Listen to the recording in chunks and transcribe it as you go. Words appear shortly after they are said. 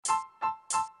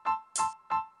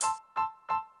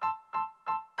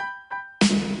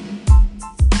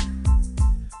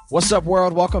What's up,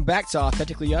 world? Welcome back to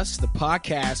Authentically Us, the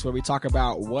podcast where we talk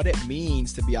about what it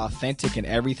means to be authentic in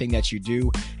everything that you do,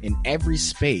 in every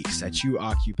space that you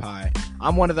occupy.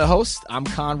 I'm one of the hosts. I'm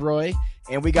ConRoy,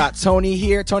 and we got Tony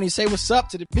here. Tony, say what's up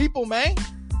to the people, man.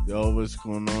 Yo, what's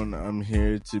going on? I'm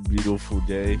here. It's a beautiful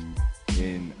day,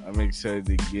 and I'm excited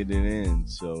to get it in,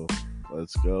 so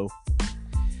let's go.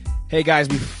 Hey guys,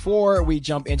 before we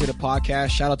jump into the podcast,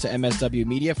 shout out to MSW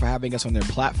Media for having us on their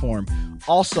platform.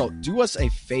 Also, do us a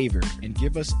favor and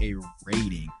give us a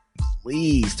rating,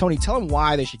 please. Tony, tell them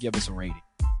why they should give us a rating.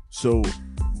 So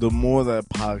the more that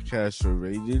podcasts are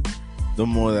rated, the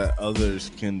more that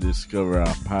others can discover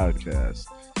our podcast.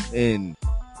 And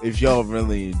if y'all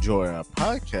really enjoy our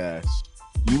podcast,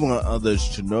 you want others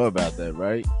to know about that,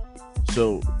 right?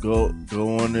 So go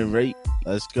on and rate.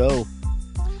 Let's go.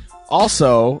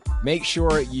 Also, make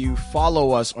sure you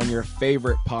follow us on your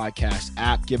favorite podcast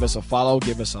app. Give us a follow,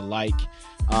 give us a like.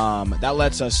 That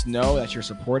lets us know that you're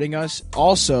supporting us.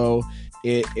 Also,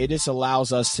 it just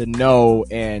allows us to know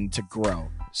and to grow.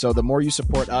 So the more you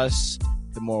support us,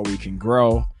 the more we can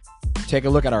grow. Take a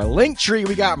look at our link tree.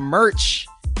 We got merch.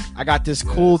 I got this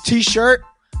cool t-shirt.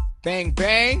 Bang,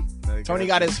 bang. Tony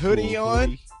got his hoodie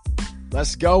on.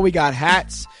 Let's go. We got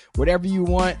hats. Whatever you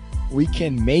want, we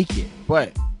can make it.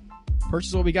 But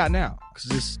purchase what we got now because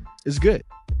this is good.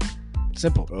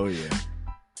 Simple. Oh, yeah.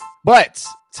 But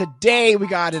today we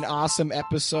got an awesome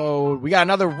episode. We got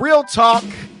another real talk.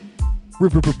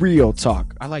 Real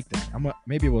talk. I like that.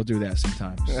 Maybe we'll do that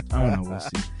sometimes. I don't know. We'll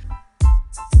see.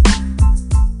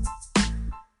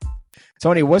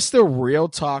 Tony, what's the real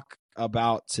talk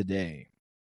about today?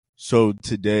 So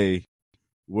today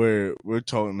we're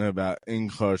talking about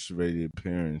incarcerated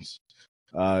parents.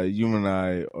 You and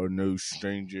I are no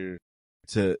stranger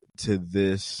to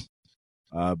this.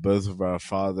 Both of our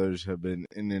fathers have been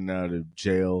in and out of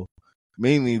jail,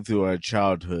 mainly through our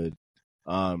childhood.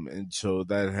 And so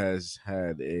that has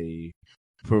had a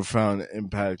profound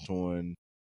impact on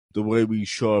the way we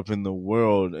show up in the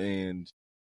world and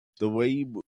the way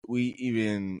we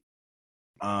even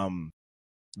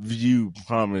view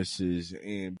promises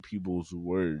and people's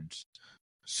words.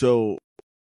 So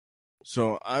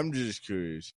I'm just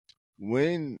curious,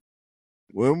 when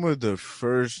was the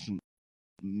first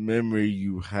memory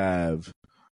you have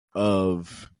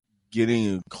of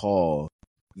getting a call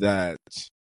that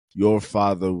your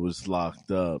father was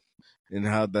locked up, and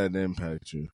how'd that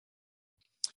impact you?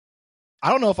 I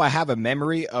don't know if I have a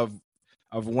memory of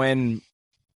when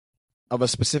of a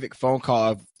specific phone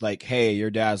call of like, hey,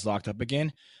 your dad's locked up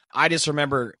again. I just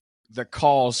remember the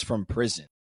calls from prison.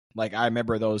 Like I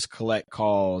remember those collect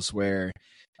calls where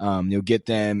you'll get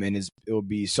them and it'll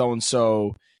be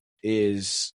so-and-so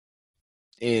is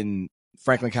in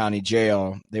Franklin County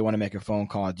Jail. They want to make a phone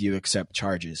call. Do you accept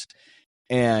charges?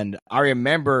 And I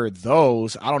remember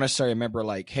those. I don't necessarily remember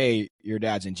like, hey, your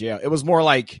dad's in jail. It was more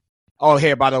like, oh,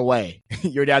 hey, by the way,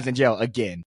 your dad's in jail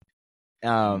again.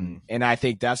 And I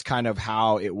think that's kind of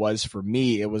how it was for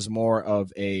me. It was more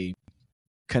of a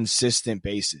consistent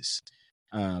basis.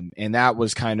 And that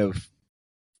was kind of,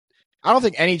 I don't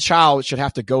think any child should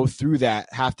have to go through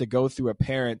that, have to go through a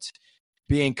parent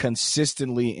being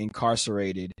consistently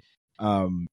incarcerated,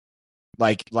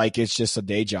 like it's just a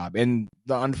day job. And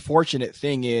the unfortunate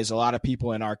thing is a lot of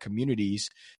people in our communities,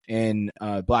 in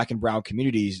Black and brown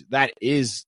communities, that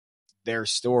is their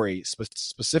story,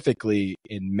 specifically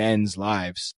in men's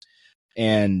lives.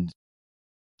 And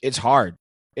it's hard.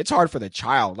 It's hard for the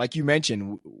child. Like you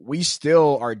mentioned, we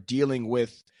still are dealing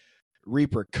with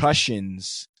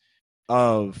repercussions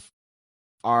of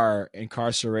our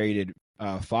incarcerated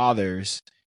fathers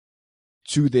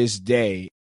to this day,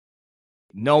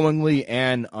 knowingly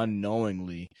and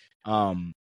unknowingly.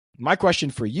 My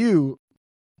question for you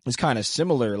is kind of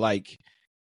similar. Like,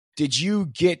 did you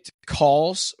get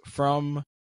calls from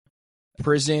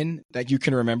prison that you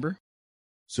can remember?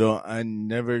 So I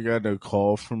never got a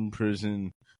call from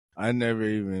prison. I never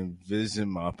even visited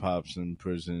my pops in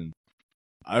prison.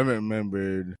 I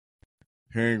remembered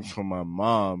hearing from my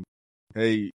mom,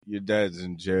 hey, your dad's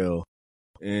in jail.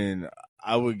 And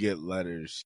I would get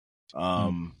letters.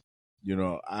 You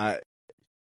know,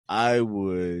 I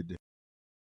would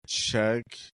check.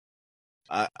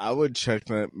 I would check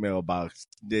that mailbox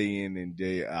day in and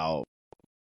day out,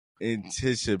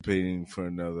 anticipating for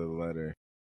another letter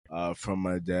from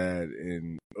my dad,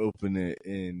 and open it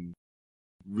and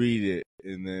read it,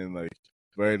 and then like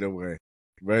right away,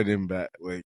 right in back.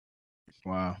 Like,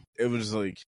 Wow, it was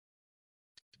like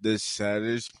the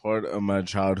saddest part of my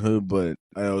childhood, but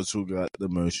I also got the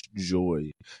most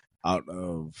joy out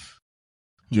of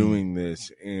doing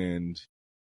this, and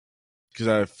because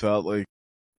I felt like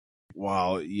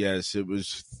while yes, it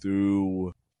was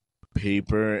through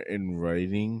paper and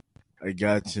writing, I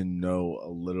got to know a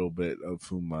little bit of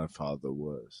who my father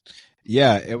was.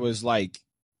 Yeah, it was like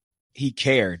he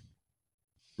cared,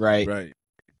 right? Right.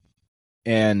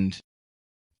 And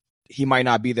he might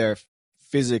not be there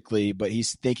physically, but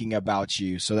he's thinking about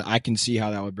you. So that I can see how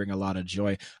that would bring a lot of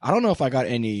joy. I don't know if I got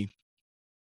any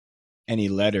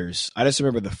letters. I just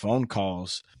remember the phone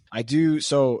calls. I do.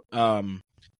 So,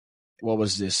 what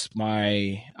was this?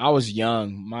 I was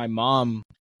young. My mom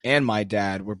and my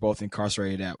dad were both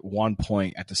incarcerated at one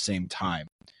point at the same time.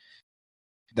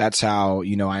 That's how,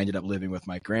 I ended up living with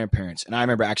my grandparents. And I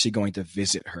remember actually going to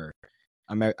visit her.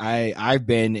 I've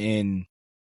been in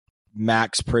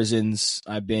max prisons.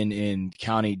 I've been in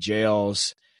county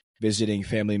jails visiting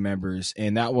family members,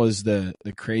 and that was the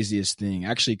craziest thing.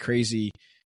 Actually, crazy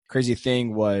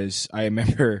thing was I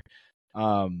remember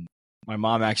my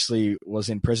mom actually was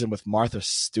in prison with Martha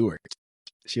Stewart.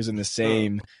 She was in the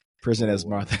same prison as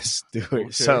Martha Stewart. Okay.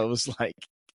 So it was like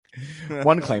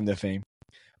one claim to fame.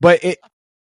 But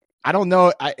I don't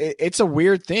know. It's a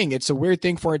weird thing. It's a weird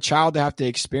thing for a child to have to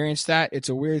experience that. It's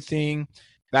a weird thing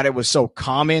that it was so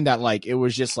common that like it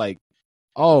was just like,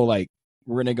 oh, like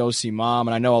we're gonna go see mom.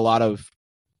 And I know a lot of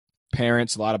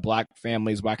parents, a lot of black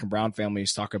families, black and brown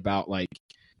families talk about like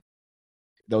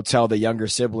they'll tell the younger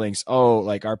siblings, oh,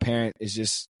 like our parent is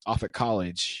just off at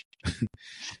college.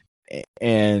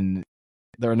 And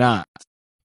they're not.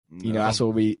 No. That's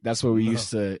what we used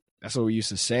to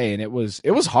say. And it was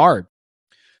hard.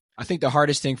 I think the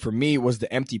hardest thing for me was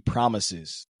the empty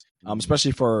promises.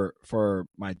 Especially for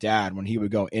my dad when he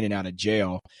would go in and out of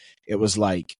jail. It was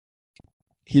like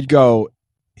he'd be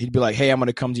like, hey, I'm going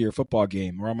to come to your football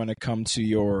game, or I'm going to come to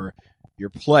your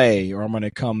play, or I'm going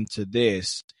to come to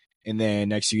this. And then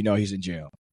next thing you know, he's in jail.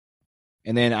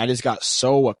 And then I just got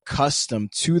so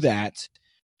accustomed to that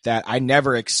I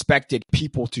never expected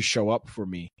people to show up for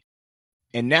me.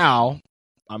 And now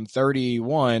I'm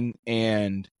 31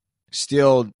 and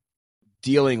still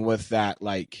dealing with that,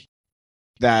 like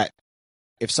that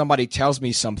if somebody tells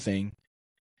me something,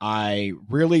 I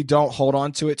really don't hold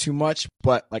on to it too much,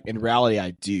 but like in reality,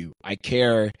 I do. I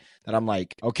care that I'm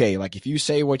like, okay, like if you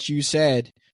say what you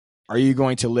said, are you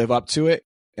going to live up to it?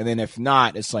 And then if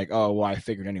not, it's like, oh, well, I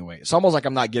figured anyway. It's almost like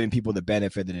I'm not giving people the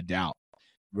benefit of the doubt.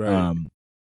 Right.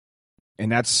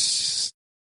 And that's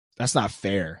not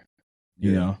fair,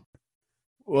 you know?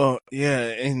 Well, yeah.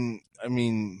 And I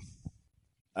mean,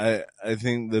 I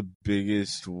think the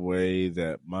biggest way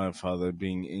that my father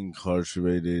being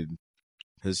incarcerated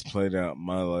has played out in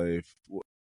my life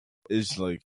is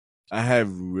like I have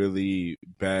really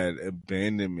bad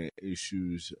abandonment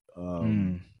issues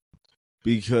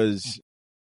because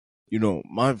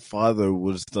my father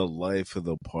was the life of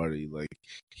the party. Like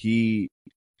he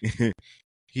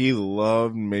he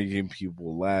loved making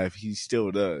people laugh. He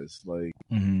still does. Like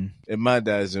if my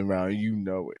dad's around, you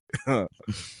know it.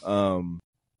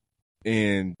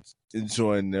 And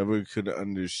so I never could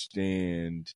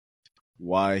understand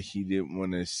why he didn't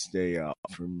want to stay out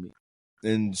from me.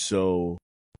 And so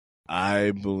I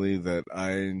believe that I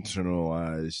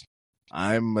internalized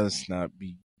I must not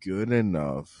be good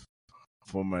enough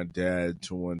for my dad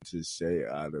to want to stay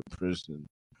out of prison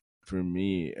for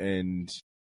me. And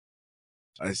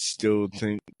I still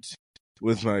think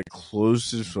with my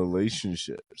closest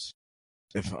relationships,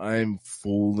 if I'm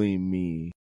fully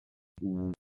me,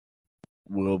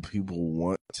 will people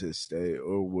want to stay,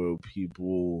 or will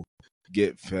people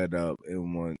get fed up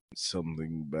and want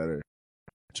something better?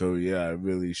 So yeah, I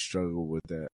really struggle with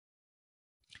that.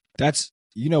 That's,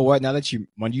 you know what? Now that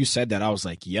when you said that, I was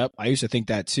like, yep, I used to think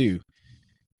that too.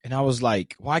 And I was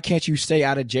like, why can't you stay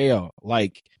out of jail?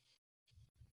 Like,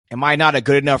 am I not a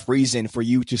good enough reason for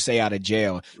you to stay out of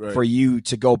jail, Right. for you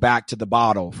to go back to the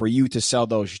bottle, for you to sell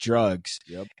those drugs?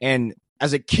 Yep. And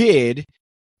as a kid,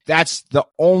 that's the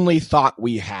only thought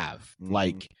we have.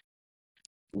 Like,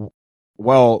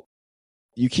 well,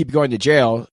 you keep going to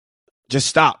jail, just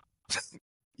stop,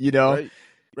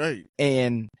 Right.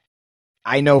 And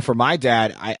I know for my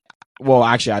dad, I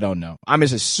don't know. I'm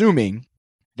just assuming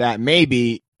that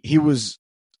maybe he was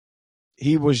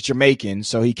Jamaican,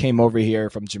 so he came over here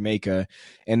from Jamaica,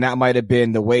 and that might have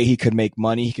been the way he could make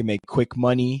money. He could make quick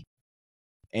money,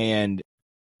 and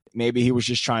maybe he was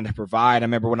just trying to provide. I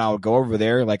remember when I would go over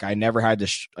there, like I never had to,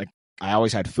 I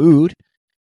always had food,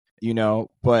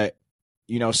 but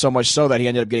so much so that he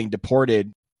ended up getting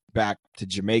deported back to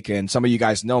Jamaica. And some of you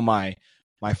guys know my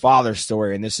father's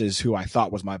story, and this is who I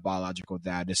thought was my biological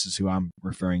dad. This is who I'm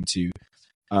referring to.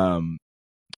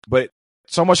 But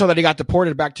so much so that he got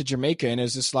deported back to Jamaica, and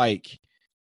it's just like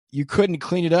you couldn't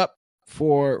clean it up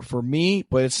for me,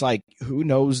 but it's like, who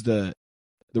knows the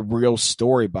real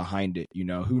story behind it?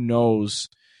 Who knows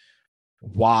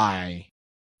why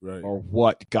Right. or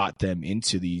what got them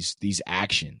into these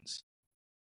actions?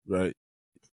 Right.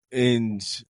 And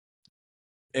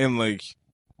like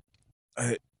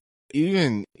I,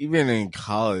 even in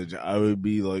college, I would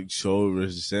be like so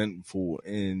resentful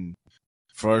and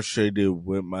frustrated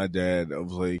with my dad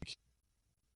of like,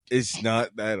 it's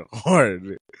not that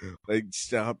hard. Like,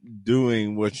 stop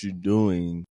doing what you're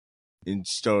doing and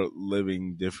start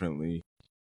living differently.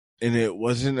 And it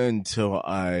wasn't until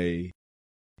I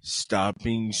stopped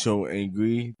being so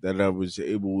angry that I was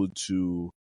able to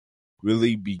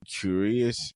really be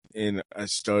curious, and I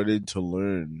started to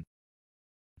learn.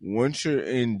 Once you're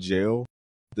in jail,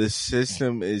 the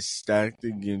system is stacked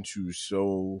against you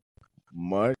so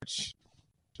much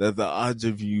that the odds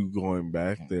of you going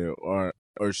back there are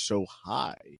so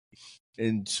high.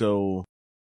 And so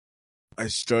I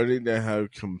started to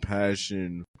have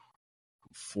compassion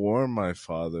for my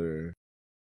father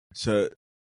to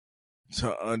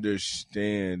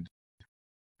understand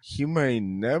he may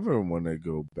never want to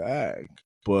go back,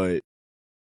 but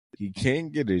he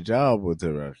can't get a job with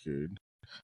a record.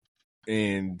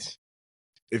 And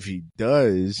if he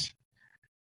does,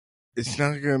 it's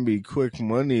not going to be quick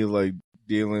money like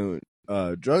dealing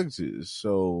with drugs is.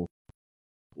 So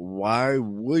why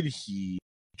would he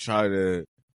try to,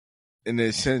 in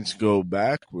a sense, go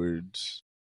backwards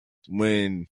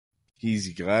when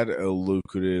he's got a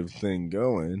lucrative thing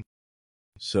going?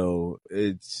 So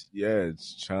it's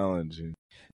challenging.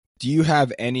 Do you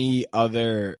have any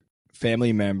other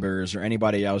family members or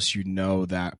anybody else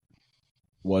that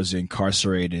was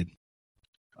incarcerated?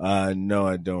 No,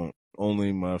 I don't.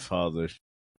 Only my father.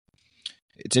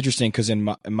 It's interesting because in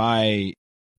my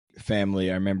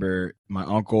family, I remember my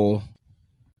uncle.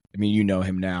 I mean, you know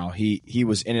him now. He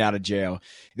was in and out of jail.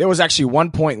 There was actually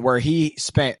one point where he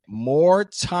spent more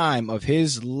time of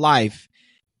his life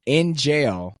in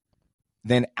jail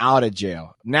than out of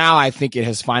jail. Now I think it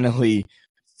has finally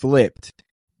flipped.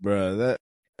 Bruh,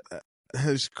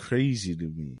 that's crazy to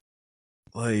me.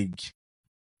 Like,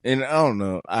 and I don't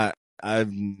know.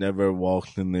 I've never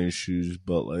walked in their shoes,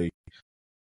 but like,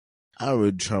 I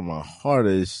would try my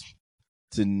hardest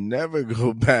to never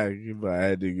go back if I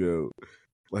had to go.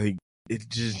 Like, it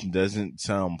just doesn't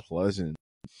sound pleasant.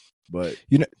 But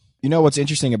You know what's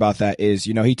interesting about that is,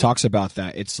 he talks about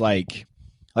that. It's like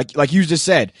you just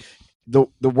said, the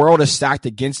world is stacked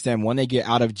against them when they get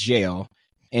out of jail,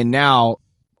 and now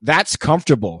that's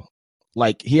comfortable.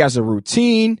 Like, he has a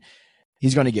routine,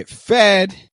 he's going to get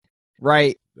fed,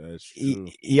 right? that's true.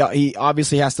 He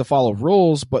obviously has to follow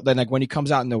rules, but then like when he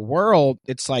comes out in the world,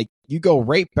 it's like you go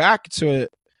right back to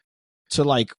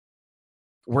like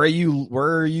where you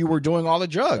were doing all the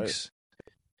drugs.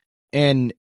 Right.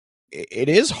 And it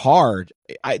is hard.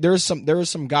 There were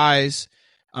some guys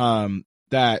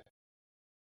that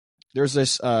there's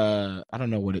this I don't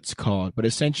know what it's called, but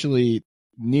essentially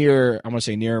I'm gonna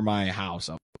say near my house,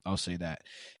 I'll say that,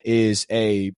 is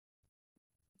I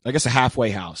guess a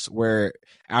halfway house where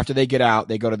after they get out,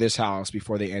 they go to this house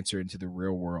before they enter into the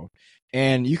real world.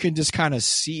 And you can just kind of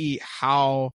see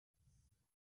how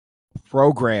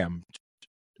programmed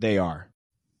they are.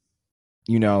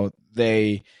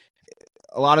 A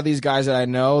lot of these guys that I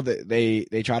know, that they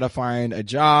try to find a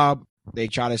job, they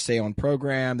try to stay on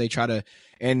program,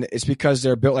 and it's because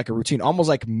they're built like a routine, almost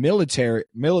like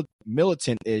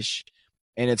militant-ish.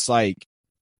 And it's like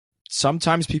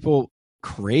sometimes people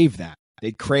crave that.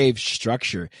 They crave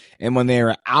structure, and when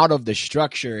they're out of the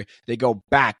structure, they go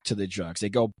back to the drugs. They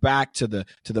go back to the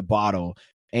bottle,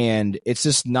 and it's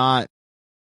just not.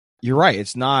 You're right.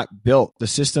 It's not built. The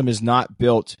system is not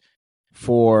built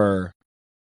for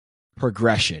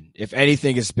progression. If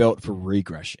anything, it's built for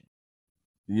regression.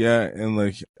 Yeah, and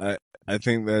like I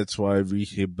think that's why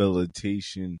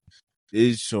rehabilitation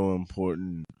is so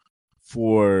important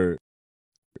for,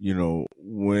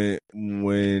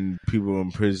 when people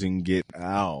in prison get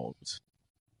out,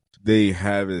 they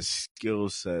have a skill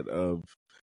set of,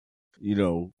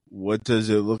 what does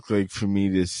it look like for me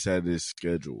to set a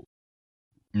schedule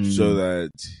so that,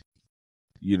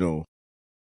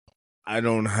 I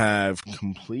don't have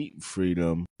complete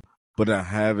freedom, but I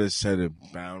have a set of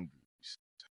boundaries.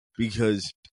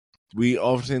 Because we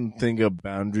often think of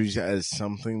boundaries as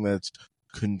something that's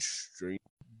constrained,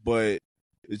 but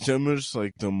it's almost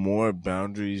like the more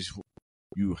boundaries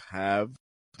you have,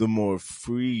 the more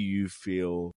free you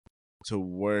feel to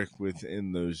work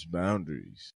within those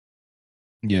boundaries.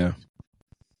 Yeah.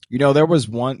 There was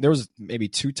maybe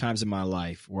 2 times in my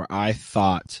life where I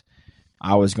thought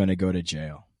I was going to go to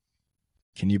jail.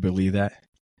 Can you believe that?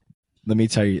 Let me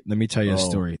tell you a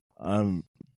story.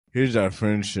 Here's our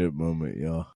friendship moment,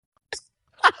 y'all.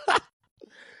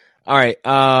 All right.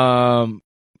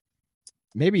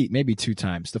 Maybe 2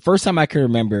 times. The first time I can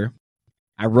remember,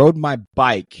 I rode my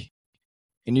bike,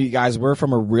 and you guys, we're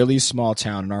from a really small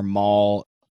town, and our mall,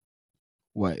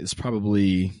 is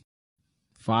probably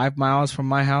 5 miles from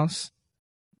my house,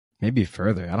 maybe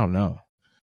further. I don't know.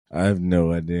 I have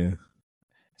no idea.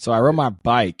 So I rode my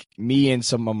bike. Me and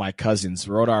some of my cousins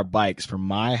rode our bikes from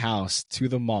my house to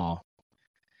the mall,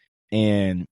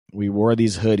 and we wore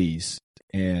these hoodies.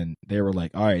 And they were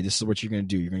like, "All right, this is what you're gonna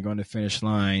do. You're gonna go on the finish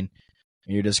line,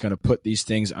 and you're just gonna put these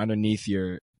things underneath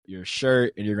your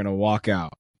shirt, and you're gonna walk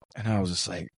out." And I was just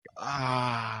like,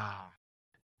 ah.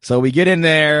 So we get in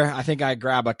there. I think I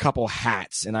grab a couple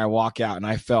hats and I walk out, and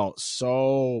I felt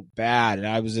so bad. And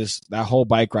I was just, that whole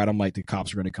bike ride, I'm like, the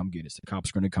cops are going to come get us. The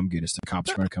cops are going to come get us. The cops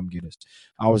are going to come get us.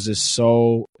 I was just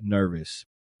so nervous.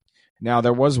 Now,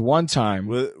 there was one time.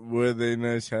 Were they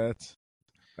nice hats?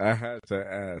 I had to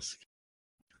ask.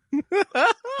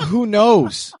 Who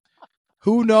knows?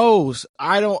 Who knows?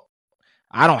 I don't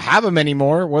have them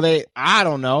anymore. Were they? I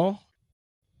don't know.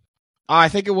 I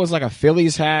think it was like a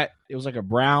Phillies hat. It was like a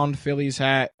brown Phillies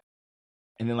hat,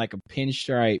 and then like a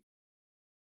pinstripe,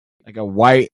 like a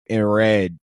white and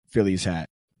red Phillies hat.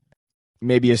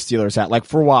 Maybe a Steelers hat. Like,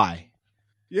 for why?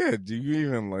 Yeah, do you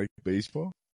even like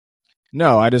baseball?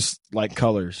 No, I just like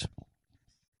colors.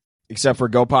 Except for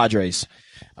Go Padres.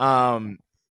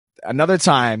 Another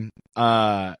time,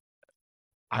 I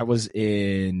was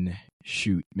in,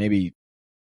 maybe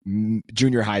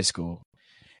junior high school,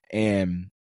 and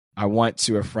I went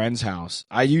to a friend's house.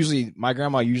 My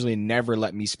grandma usually never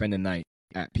let me spend the night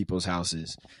at people's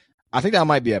houses. I think that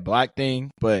might be a black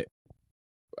thing, but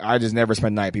I just never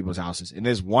spend the night at people's houses. And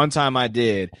this one time I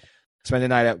did spend the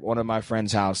night at one of my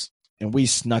friend's house, and we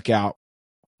snuck out,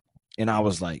 and I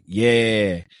was like,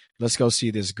 yeah, let's go see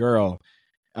this girl.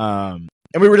 And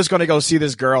we were just going to go see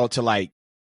this girl to like,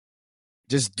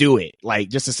 just do it. Like,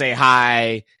 just to say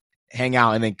hi, hang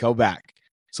out, and then go back.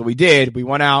 So we did. We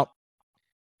went out.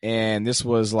 And this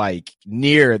was like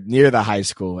near the high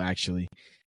school, actually.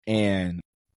 And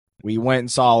we went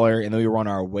and saw her, and then we were on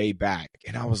our way back.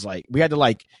 And I was like, we had to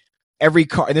like every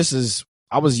car. And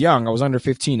I was young. I was under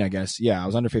 15, I guess. Yeah, I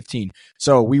was under 15.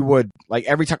 So we would like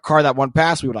every car that went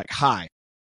past, we would like hi.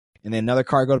 And then another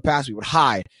car go to pass, we would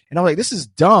hi. And I'm like, this is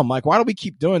dumb. Like, why do we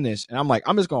keep doing this? And I'm like,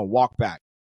 I'm just going to walk back.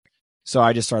 So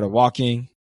I just started walking,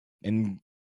 and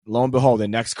lo and behold, the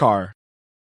next car,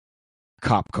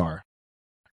 cop car.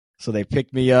 So they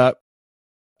picked me up,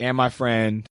 and my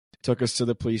friend took us to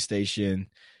the police station.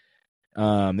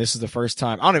 This is the first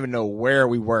time. I don't even know where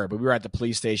we were, but we were at the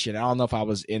police station. I don't know if I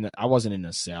wasn't in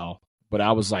a cell, but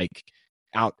I was like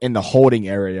out in the holding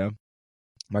area.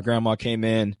 My grandma came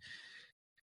in,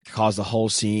 caused the whole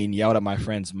scene, yelled at my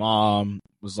friend's mom,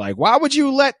 was like, "Why would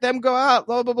you let them go out?"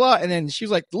 Blah, blah, blah. And then she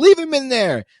was like, "Leave him in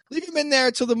there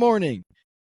till the morning."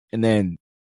 And then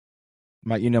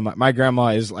my grandma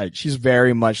is like, she's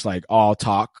very much like all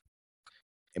talk,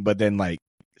 but then like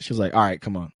she was like, "All right,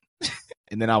 come on."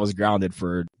 And then I was grounded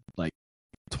for like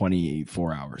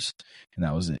 24 hours, and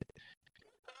that was it.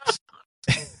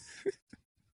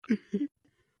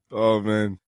 Oh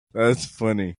man, that's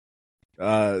funny.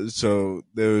 So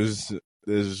there's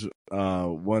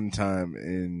one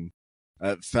time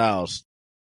at Faust.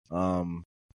 I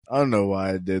don't know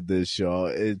why I did this,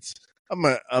 y'all.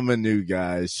 I'm a new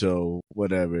guy, so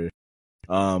whatever.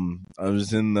 I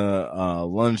was in the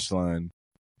lunch line,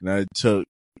 and I took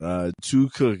 2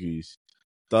 cookies.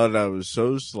 Thought I was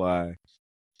so sly.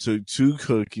 Took 2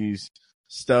 cookies,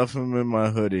 stuffed them in my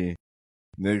hoodie.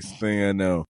 Next thing I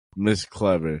know, Miss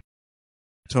Clever,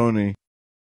 Tony,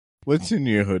 what's in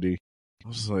your hoodie? I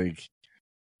was like,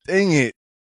 dang it.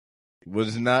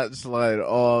 Was not sly at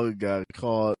all. Got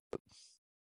caught.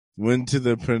 Went to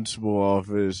the principal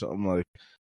office. I'm like,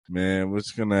 man,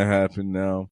 what's going to happen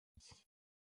now?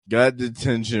 Got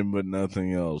detention, but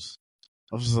nothing else.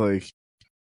 I was like,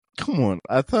 come on.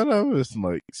 I thought I was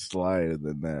like slyer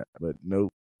than that, but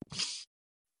nope.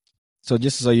 So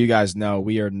just so you guys know,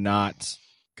 we are not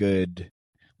good.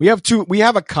 We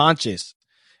have a conscience,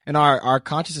 and our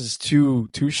conscience is too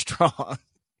strong.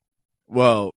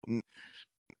 Well,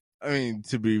 I mean,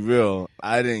 to be real,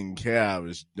 I didn't care I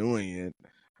was doing it.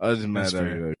 I was mad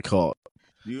I got caught.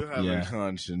 You have a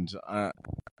conscience.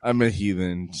 I'm a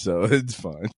heathen, so it's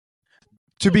fine.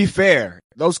 To be fair,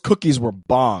 those cookies were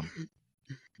bomb.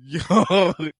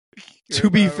 Yo, to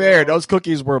be fair, those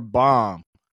cookies were bomb.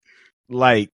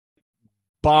 Like,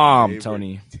 bomb,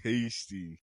 Tony.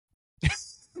 Tasty.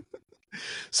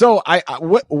 So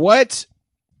what's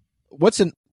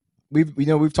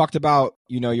we've talked about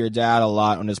your dad a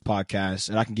lot on this podcast,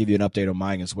 and I can give you an update on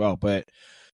mine as well. But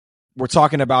we're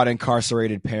talking about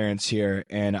incarcerated parents here,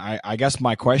 and I guess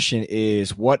my question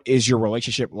is, what is your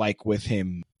relationship like with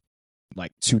him,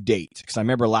 like to date? Because I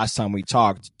remember last time we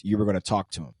talked, you were going to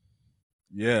talk to him.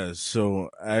 Yeah, so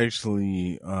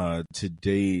actually, to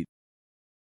date,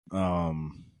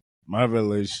 my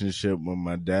relationship with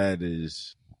my dad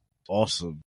is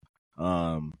awesome.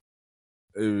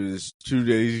 It was 2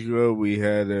 days ago. We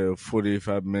had a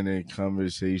 45-minute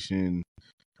conversation.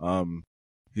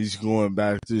 He's going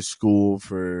back to school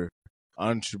for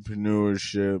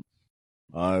entrepreneurship.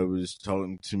 He was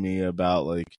talking to me about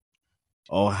like,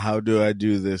 oh, how do I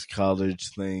do this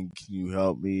college thing? Can you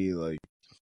help me? Like,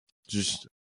 just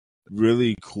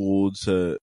really cool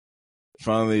to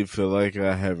finally feel like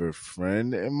I have a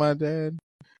friend in my dad.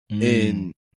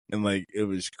 And like, it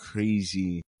was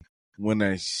crazy when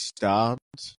I stopped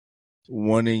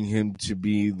wanting him to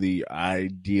be the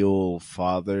ideal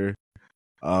father,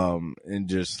 and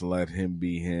just let him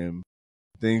be him.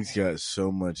 Things got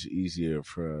so much easier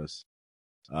for us.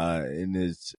 And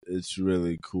it's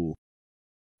really cool.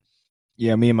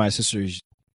 Yeah, me and my sisters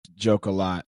joke a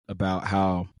lot about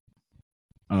how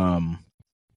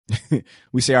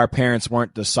we say our parents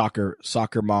weren't the soccer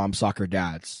mom, soccer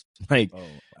dads. Like, Oh,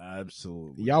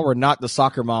 absolutely. y'all were not the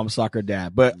soccer mom, soccer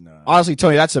dad. But Nah. honestly,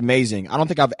 Tony, that's amazing. I don't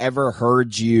think I've ever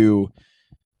heard you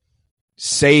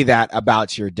say that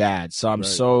about your dad. So I'm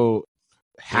so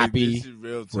happy. Like, this is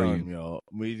real time, y'all.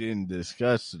 We didn't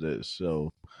discuss this,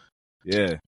 so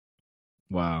yeah.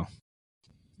 Wow.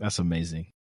 That's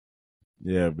amazing.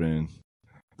 Yeah, man.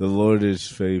 The Lord is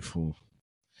faithful.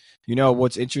 You know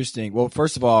what's interesting? Well,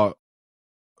 first of all,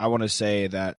 I want to say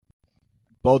that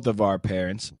both of our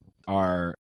parents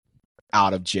are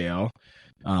out of jail.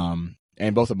 And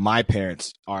both of my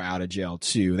parents are out of jail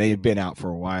too. They've been out for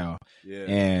a while. Yeah.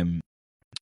 And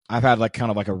I've had like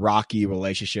kind of like a rocky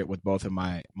relationship with both of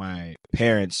my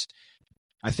parents.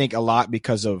 I think a lot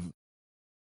because of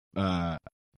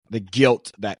the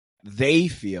guilt that they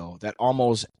feel that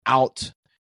almost outpours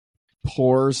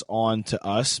onto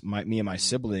us, me and my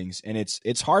siblings, and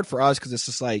it's hard for us because it's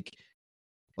just like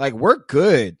we're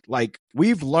good. Like,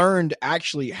 we've learned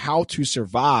actually how to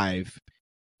survive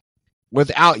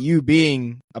without you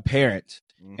being a parent,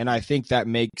 and I think that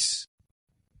makes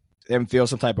them feel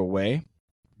some type of way.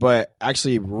 But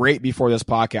actually, right before this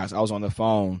podcast, I was on the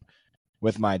phone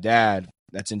with my dad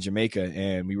that's in Jamaica,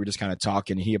 and we were just kind of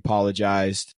talking. He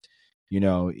apologized.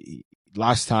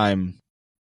 Last time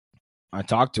I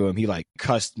talked to him, he like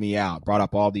cussed me out, brought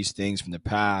up all these things from the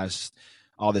past,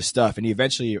 all this stuff, and he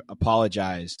eventually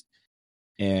apologized.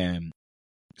 And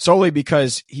solely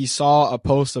because he saw a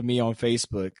post of me on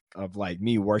Facebook of like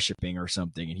me worshiping or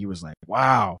something, and he was like,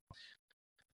 "Wow,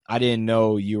 I didn't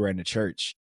know you were in the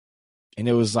church." And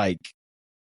it was like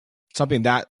something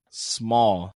that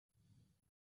small,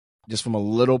 just from a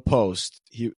little post,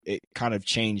 it kind of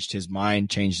changed his mind,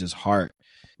 changed his heart,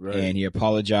 and he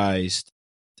apologized,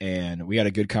 and we had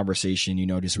a good conversation.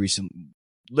 Just recently,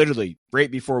 literally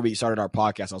right before we started our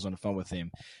podcast, I was on the phone with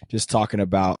him, just talking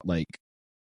about like,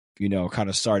 kind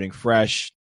of starting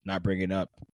fresh, not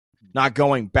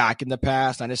going back in the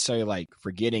past, not necessarily like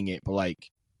forgetting it, but like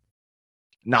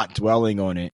not dwelling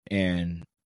on it and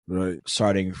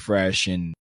starting fresh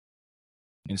and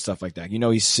stuff like that.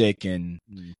 He's sick, and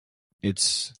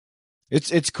it's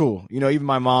cool. Even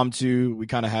my mom too, we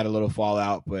kind of had a little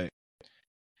fallout, but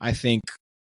I think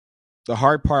the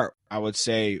hard part, I would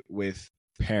say, with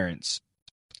parents,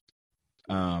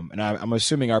 and I'm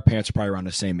assuming our parents are probably around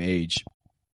the same age,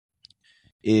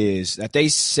 is that they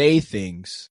say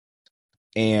things,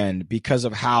 and because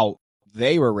of how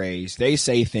they were raised, they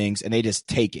say things and they just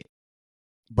take it,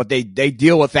 but they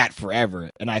deal with that forever.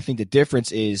 And I think the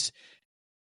difference is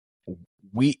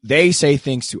they say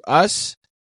things to us,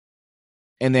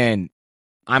 and then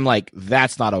I'm like,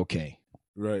 that's not okay.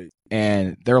 Right.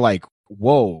 And they're like,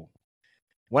 whoa,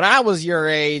 when I was your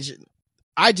age,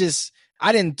 I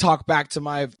didn't talk back to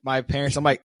my parents. I'm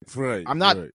like, I'm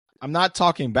not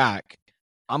talking back.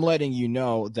 I'm letting you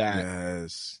know that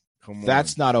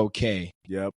that's not okay.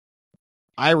 Yep.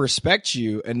 I respect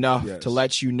you enough to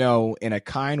let you know in a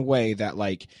kind way that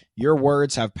like your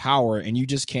words have power, and you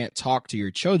just can't talk to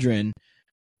your children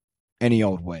any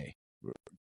old way.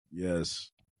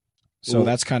 Yes. So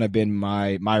that's kind of been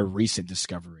my recent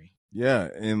discovery. Yeah,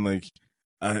 and like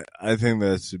I think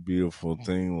that's a beautiful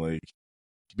thing, like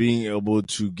being able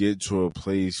to get to a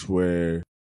place where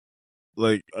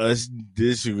like us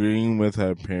disagreeing with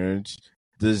our parents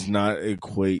does not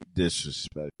equate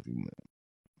disrespecting them.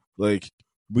 Like,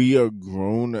 we are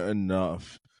grown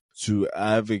enough to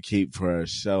advocate for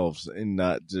ourselves and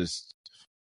not just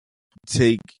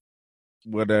take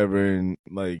whatever and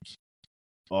like,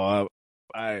 oh,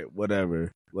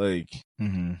 whatever. Like,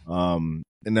 and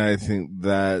I think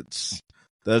that's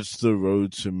the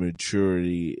road to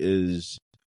maturity, is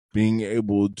being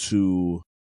able to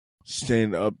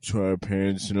stand up to our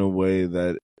parents in a way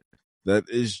that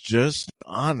is just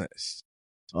honest.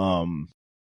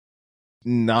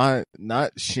 Not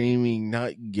shaming,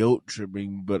 not guilt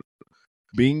tripping, but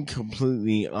being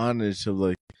completely honest of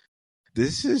like,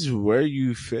 this is where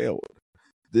you failed.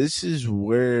 This is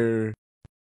where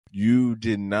you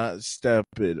did not step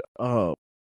it up.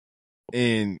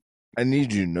 And I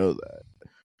need you to know that.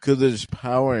 Because there's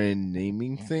power in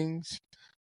naming things.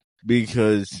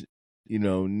 Because,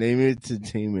 name it to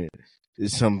tame it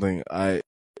is something I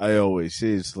always say.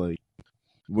 It's like,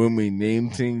 when we name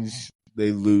things,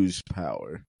 they lose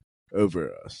power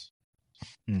over us.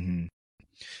 Mm-hmm.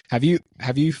 Have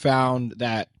you found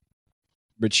that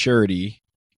maturity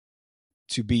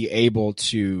to be able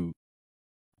to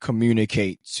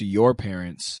communicate to your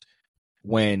parents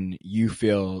when you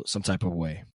feel some type of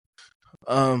way?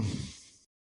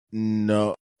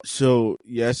 No. So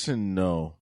yes and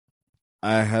no.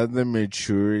 I have the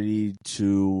maturity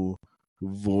to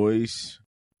voice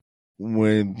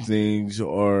when things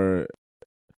are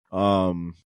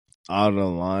out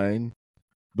of line,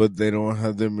 but they don't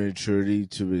have the maturity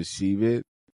to receive it.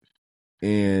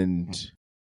 And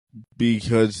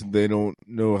because they don't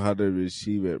know how to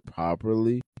receive it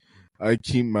properly, I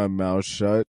keep my mouth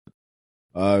shut.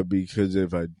 Because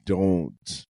if I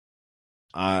don't,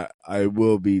 I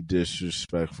will be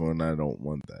disrespectful, and I don't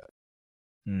want that.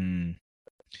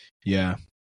 Yeah.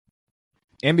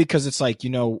 And because it's like,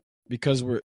 because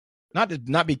we're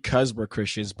not because we're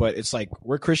Christians, but it's like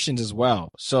we're Christians as well.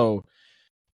 So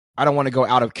I don't want to go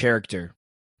out of character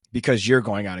because you're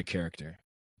going out of character.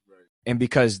 Right. And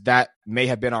because that may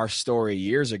have been our story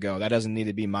years ago, that doesn't need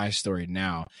to be my story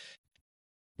now.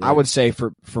 Right. I would say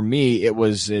for me, it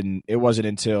wasn't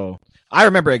until I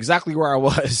remember exactly where I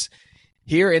was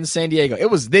here in San Diego. It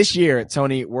was this year,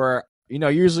 Tony, where,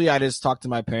 usually I just talk to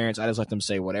my parents. I just let them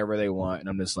say whatever they want. And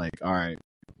I'm just like, all right,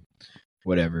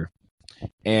 whatever.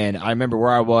 And I remember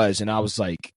where I was, and I was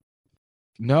like,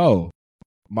 no,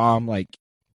 Mom, like,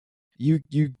 you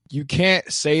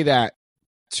can't say that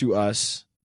to us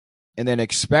and then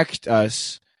expect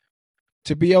us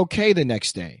to be okay the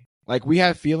next day. Like, we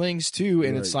have feelings too,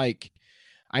 and It's like,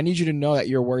 I need you to know that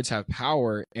your words have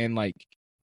power, and like,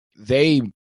 they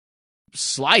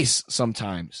slice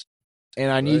sometimes.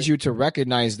 And I need you to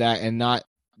recognize that and not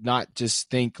just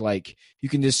think like you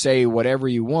can just say whatever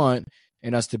you want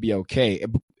and us to be okay.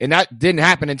 And that didn't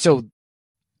happen until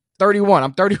 31.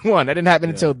 I'm 31. That didn't happen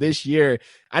until this year.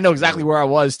 I know exactly where I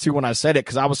was too when I said it,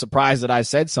 because I was surprised that I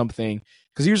said something.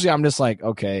 Because usually I'm just like,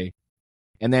 okay,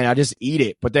 and then I just eat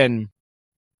it. But then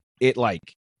it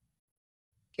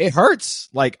hurts.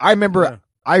 Like, I remember,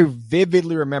 I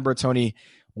vividly remember, Tony,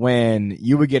 when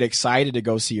you would get excited to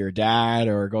go see your dad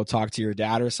or go talk to your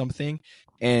dad or something,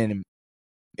 and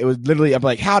it was literally, I'm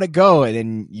like, how'd it go? And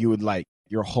then you would like,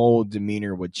 your whole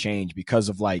demeanor would change because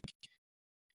of like,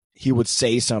 he would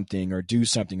say something or do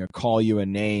something or call you a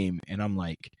name. And I'm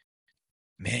like,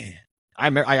 man, I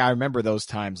remember those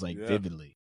times like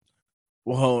vividly.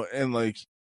 Well, and like,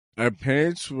 our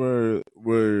parents were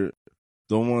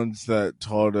the ones that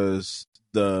taught us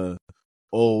the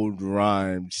old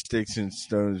rhyme, sticks and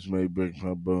stones may break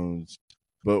my bones,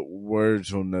 but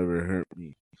words will never hurt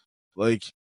me. Like,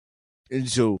 and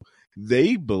so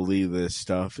they believe this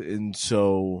stuff, and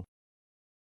so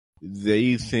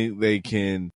they think they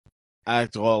can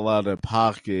act all out of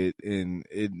pocket and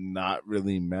it not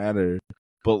really matter.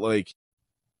 But like,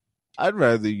 I'd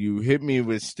rather you hit me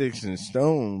with sticks and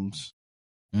stones,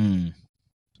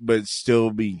 but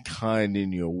still be kind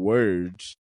in your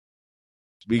words,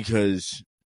 because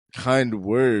kind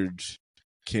words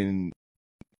can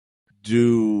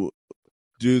do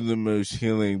the most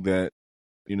healing that,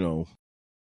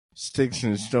 sticks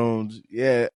and stones.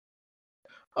 Yeah,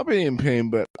 I'll be in pain,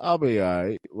 but I'll be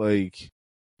alright. Like,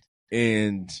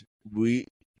 and we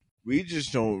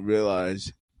just don't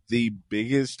realize the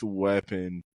biggest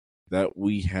weapon that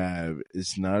we have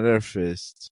is not our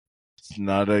fists, it's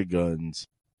not our guns,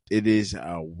 it is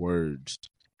our words.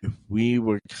 If we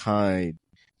were kind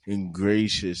and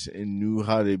gracious and knew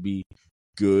how to be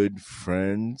good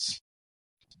friends,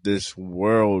 this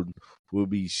world would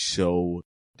be so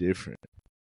different.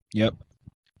 Yep.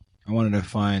 I wanted to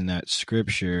find that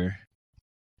scripture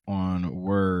on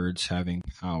words having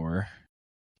power.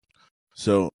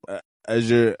 So, as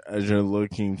you're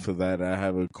looking for that, I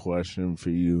have a question for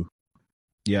you.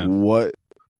 Yeah.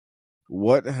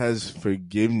 What has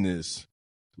forgiveness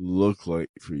look like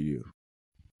for you?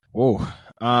 Oh,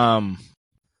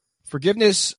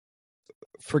 forgiveness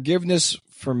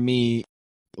for me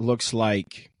looks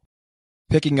like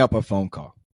picking up a phone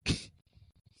call.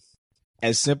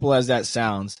 As simple as that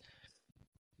sounds,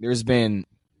 there's been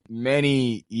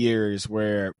many years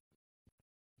where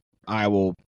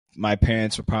my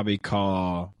parents will probably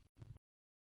call,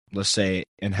 let's say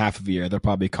in half of a year, they'll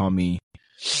probably call me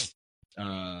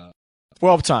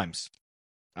 12 times.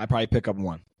 I probably pick up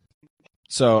one.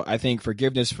 So I think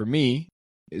forgiveness for me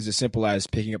is as simple as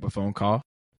picking up a phone call,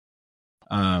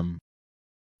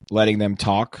 letting them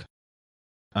talk.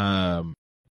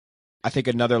 I think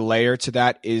another layer to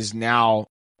that is now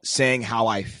saying how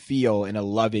I feel in a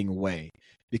loving way,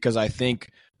 because I think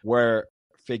where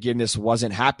forgiveness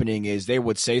wasn't happening is they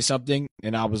would say something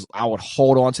and I would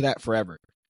hold on to that forever.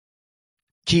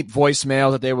 Keep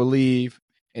voicemails that they would leave.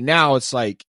 And now it's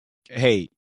like, hey,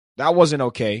 that wasn't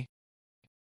okay.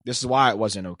 This is why it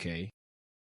wasn't okay.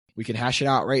 We can hash it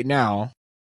out right now.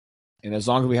 And as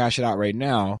long as we hash it out right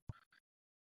now,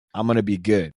 I'm going to be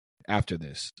good after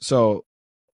this. So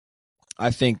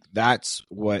I think that's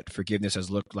what forgiveness has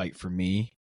looked like for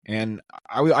me. And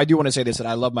I do want to say this, that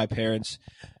I love my parents,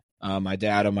 my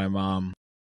dad and my mom.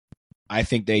 I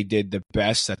think they did the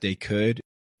best that they could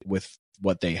with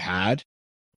what they had.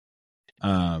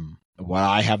 What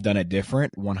I have done it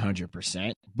different,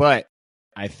 100%. But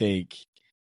I think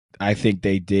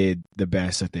they did the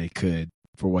best that they could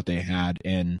for what they had.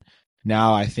 And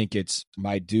now I think it's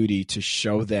my duty to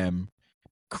show them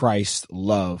Christ's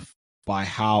love by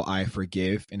how I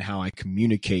forgive and how I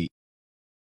communicate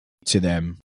to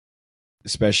them,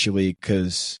 especially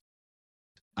because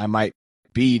I might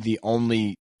be the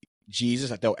only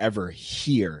Jesus that they'll ever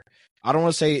hear. I don't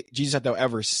want to say Jesus that they'll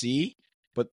ever see,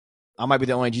 but I might be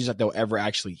the only Jesus that they'll ever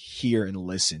actually hear and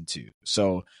listen to.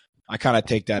 So I kind of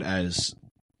take that as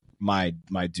my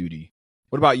duty.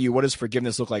 What about you? What does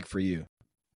forgiveness look like for you?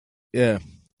 Yeah,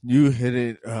 you hit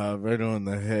it right on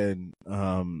the head.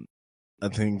 I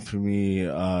think for me,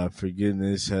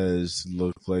 forgiveness has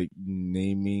looked like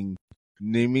naming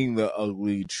the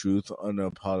ugly truth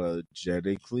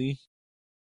unapologetically,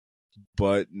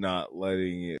 but not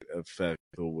letting it affect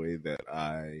the way that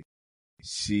I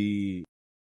see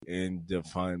and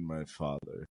define my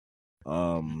father.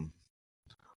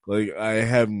 Like I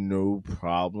have no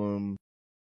problem,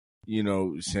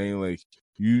 saying like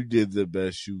you did the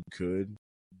best you could,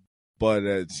 but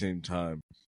at the same time,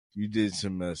 you did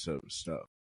some mess up stuff.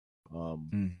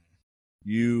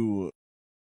 You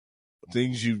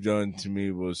things you've done to me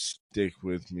will stick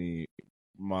with me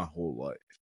my whole life.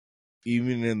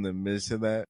 Even in the midst of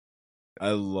that,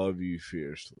 I love you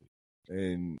fiercely,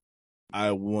 and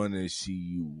I want to see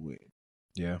you win.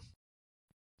 Yeah.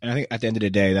 And I think at the end of the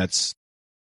day, that's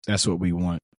what we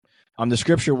want. The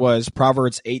scripture was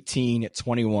Proverbs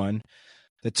 18:21.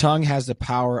 The tongue has the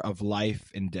power of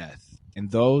life and death, and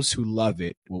those who love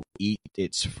it will eat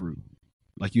its fruit.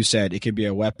 Like you said, it can be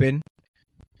a weapon,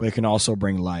 but it can also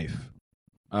bring life.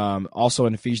 Also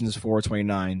in Ephesians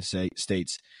 4:29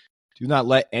 states, do not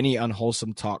let any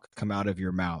unwholesome talk come out of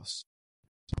your mouths.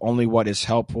 Only what is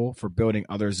helpful for building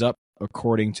others up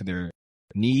according to their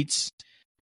needs,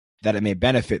 that it may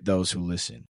benefit those who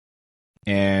listen.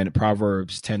 And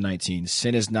Proverbs 10:19,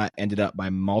 sin is not ended up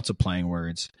by multiplying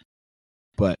words,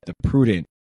 but the prudent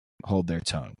hold their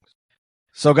tongues.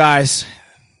 So guys,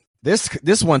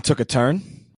 this one took a turn.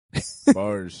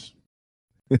 Bars.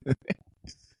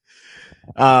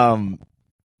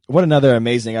 What another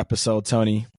amazing episode,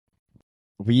 Tony.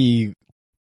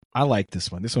 I like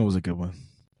this one. This one was a good one.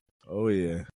 Oh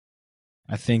yeah.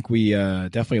 I think we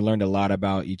definitely learned a lot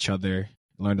about each other,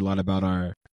 learned a lot about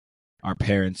our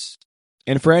parents.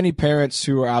 And for any parents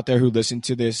who are out there who listen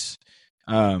to this,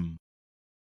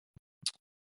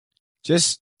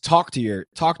 just talk to your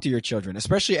children,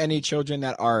 especially any children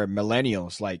that are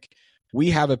millennials. Like,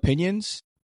 we have opinions,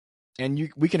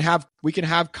 and we can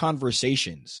have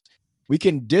conversations. We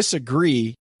can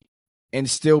disagree and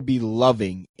still be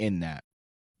loving in that.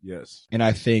 Yes. And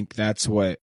I think that's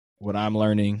what I'm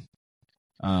learning.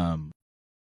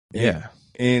 Yeah.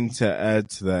 And to add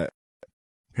to that,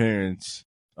 parents,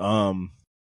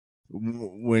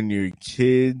 when your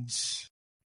kids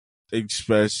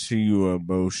express to you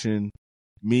emotion,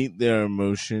 meet their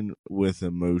emotion with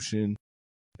emotion.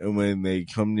 And when they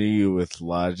come to you with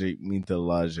logic, meet the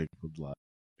logic with logic.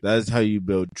 That's how you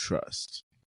build trust.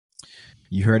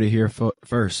 You heard it here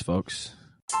first, folks.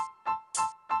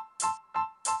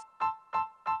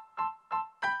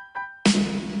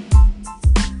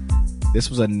 This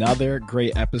was another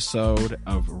great episode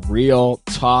of Real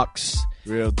Talks.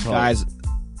 Real talk. Guys,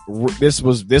 this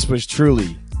was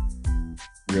truly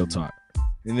real talk.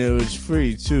 And it was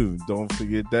free too. Don't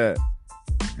forget that.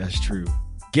 That's true.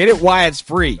 Get it while it's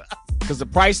free, because the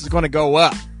price is going to go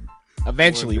up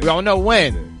eventually. We don't know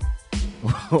when.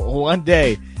 One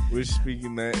day. We're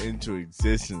speaking that into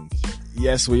existence.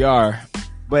 Yes, we are.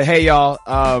 But hey, y'all.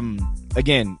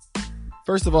 Again,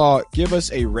 first of all, give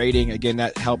us a rating. Again,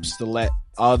 that helps to let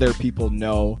other people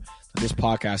know that this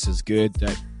podcast is good.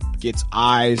 That gets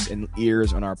eyes and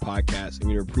ears on our podcast. And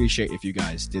we'd appreciate if you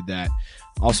guys did that.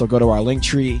 Also, go to our link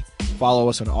tree. Follow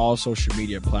us on all social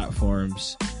media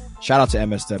platforms. Shout out to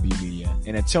MSW Media.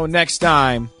 And until next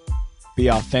time, be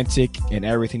authentic in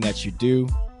everything that you do.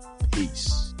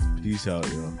 Peace. Peace out,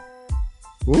 yo.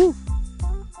 Woo.